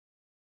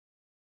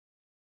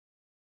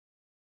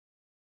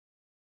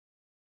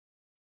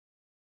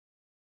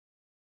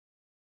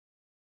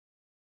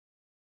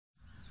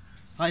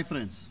Hi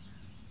friends,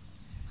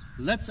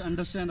 let's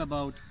understand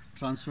about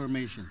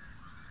transformation.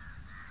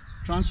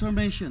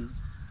 Transformation,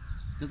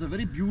 there's a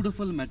very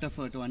beautiful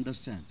metaphor to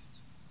understand.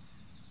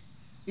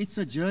 It's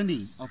a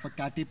journey of a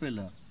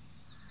caterpillar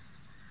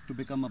to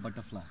become a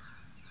butterfly.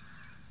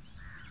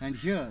 And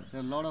here,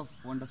 there are a lot of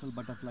wonderful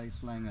butterflies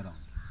flying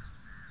around.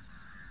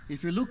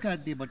 If you look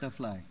at the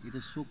butterfly, it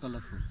is so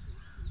colorful.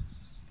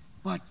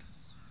 But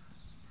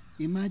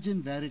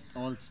imagine where it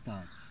all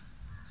starts.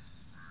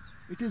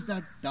 It is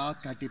that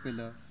dark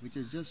caterpillar which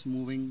is just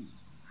moving,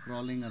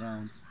 crawling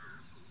around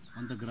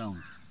on the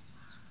ground.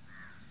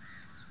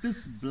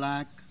 This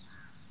black,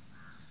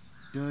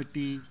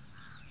 dirty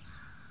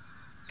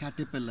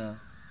caterpillar,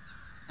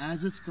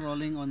 as it's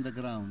crawling on the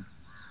ground,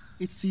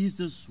 it sees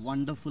this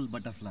wonderful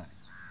butterfly,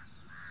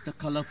 the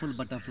colorful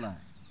butterfly,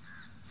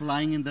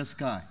 flying in the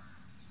sky.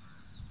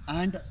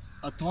 And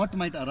a thought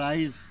might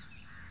arise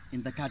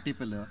in the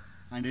caterpillar,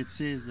 and it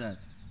says that,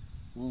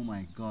 oh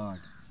my God,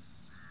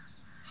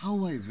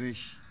 how I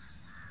wish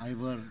I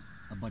were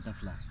a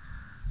butterfly.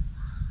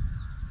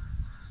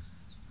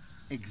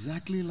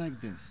 Exactly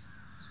like this,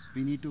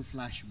 we need to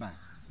flash back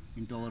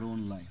into our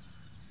own life.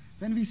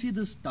 When we see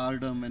this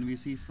stardom, when we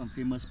see some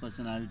famous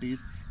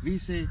personalities, we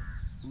say,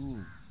 oh,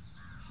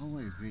 how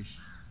I wish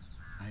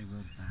I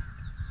were that.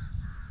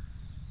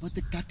 But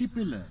the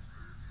caterpillar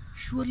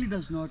surely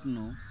does not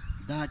know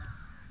that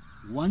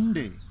one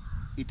day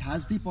it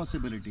has the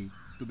possibility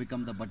to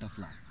become the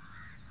butterfly.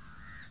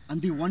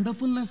 And the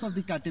wonderfulness of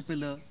the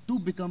caterpillar to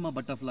become a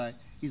butterfly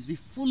is the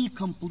full,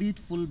 complete,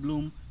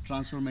 full-bloom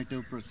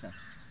transformative process.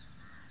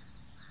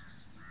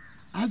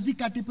 As the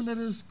caterpillar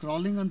is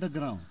crawling on the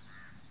ground,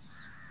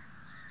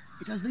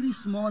 it has very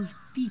small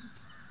teeth.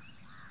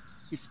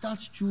 It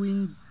starts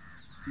chewing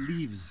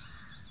leaves.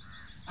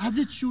 As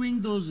it's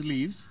chewing those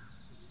leaves,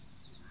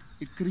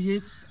 it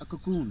creates a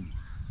cocoon.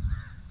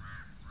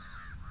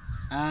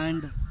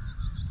 And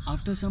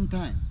after some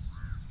time,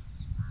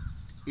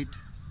 it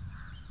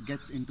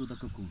gets into the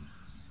cocoon.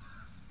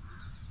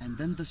 And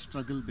then the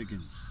struggle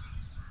begins.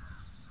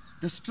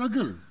 The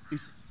struggle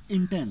is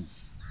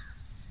intense.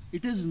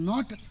 It is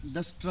not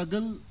the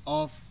struggle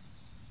of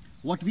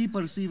what we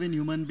perceive in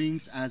human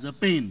beings as a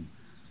pain.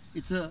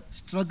 It's a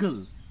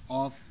struggle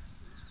of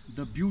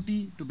the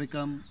beauty to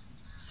become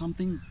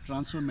something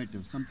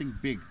transformative, something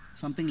big,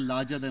 something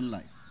larger than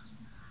life.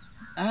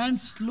 And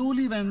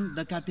slowly when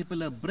the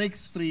caterpillar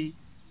breaks free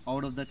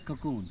out of that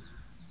cocoon,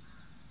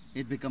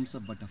 it becomes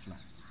a butterfly,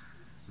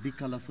 the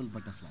colorful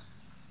butterfly.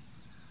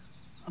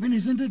 I mean,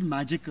 isn't it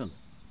magical?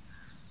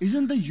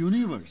 Isn't the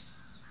universe,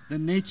 the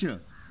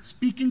nature,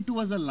 speaking to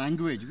us a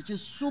language which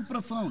is so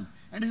profound,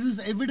 and it is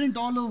evident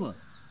all over.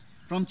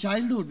 From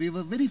childhood, we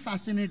were very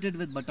fascinated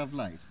with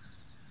butterflies,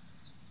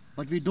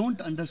 but we don't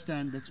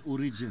understand its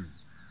origin.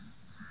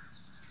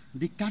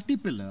 The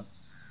caterpillar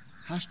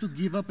has to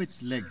give up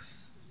its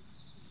legs.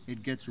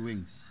 It gets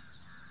wings.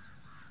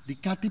 The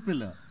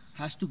caterpillar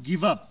has to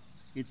give up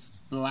its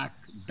black,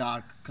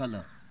 dark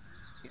color,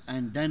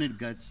 and then it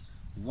gets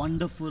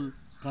wonderful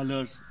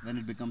colors when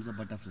it becomes a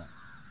butterfly.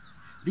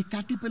 The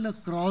caterpillar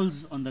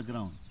crawls on the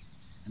ground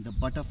and the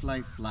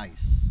butterfly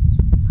flies.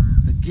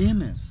 The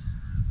game is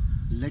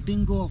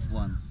letting go of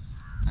one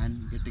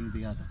and getting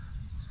the other.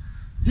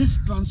 This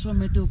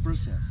transformative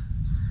process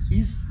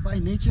is by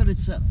nature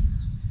itself.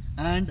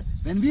 And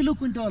when we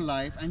look into our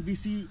life and we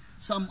see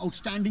some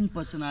outstanding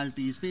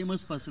personalities,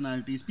 famous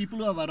personalities, people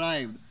who have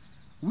arrived,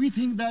 we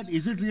think that,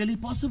 is it really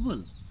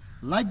possible?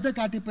 Like the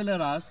caterpillar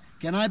asks,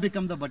 can I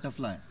become the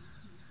butterfly?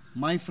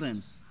 My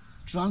friends,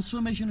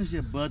 transformation is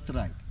your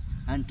birthright.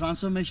 And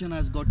transformation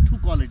has got two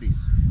qualities.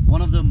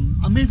 One of the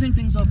amazing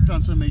things of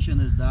transformation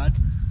is that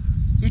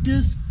it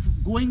is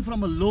going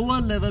from a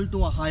lower level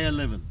to a higher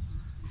level.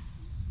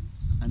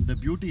 And the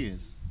beauty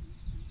is,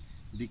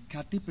 the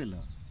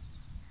caterpillar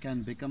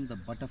can become the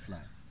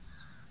butterfly,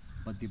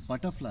 but the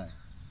butterfly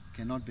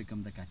cannot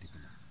become the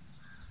caterpillar.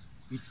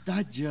 It's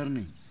that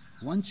journey.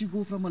 Once you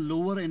go from a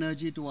lower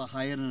energy to a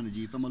higher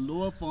energy, from a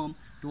lower form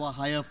to a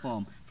higher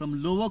form,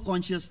 from lower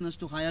consciousness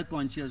to higher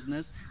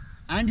consciousness,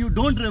 and you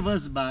don't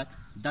reverse back,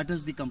 that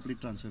is the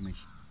complete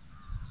transformation.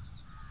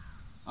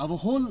 Our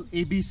whole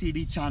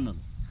ABCD channel,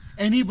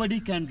 Anybody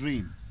Can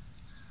Dream,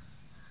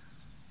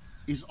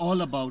 is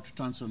all about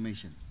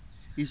transformation,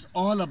 is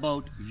all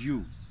about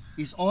you,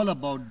 is all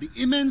about the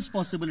immense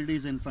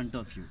possibilities in front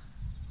of you.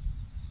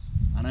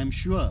 And I'm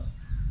sure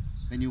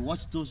when you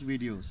watch those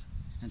videos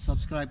and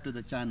subscribe to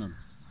the channel,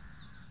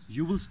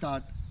 you will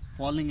start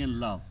falling in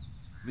love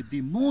with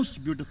the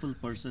most beautiful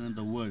person in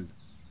the world,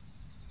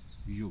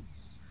 you.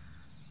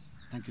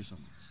 Thank you so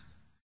much.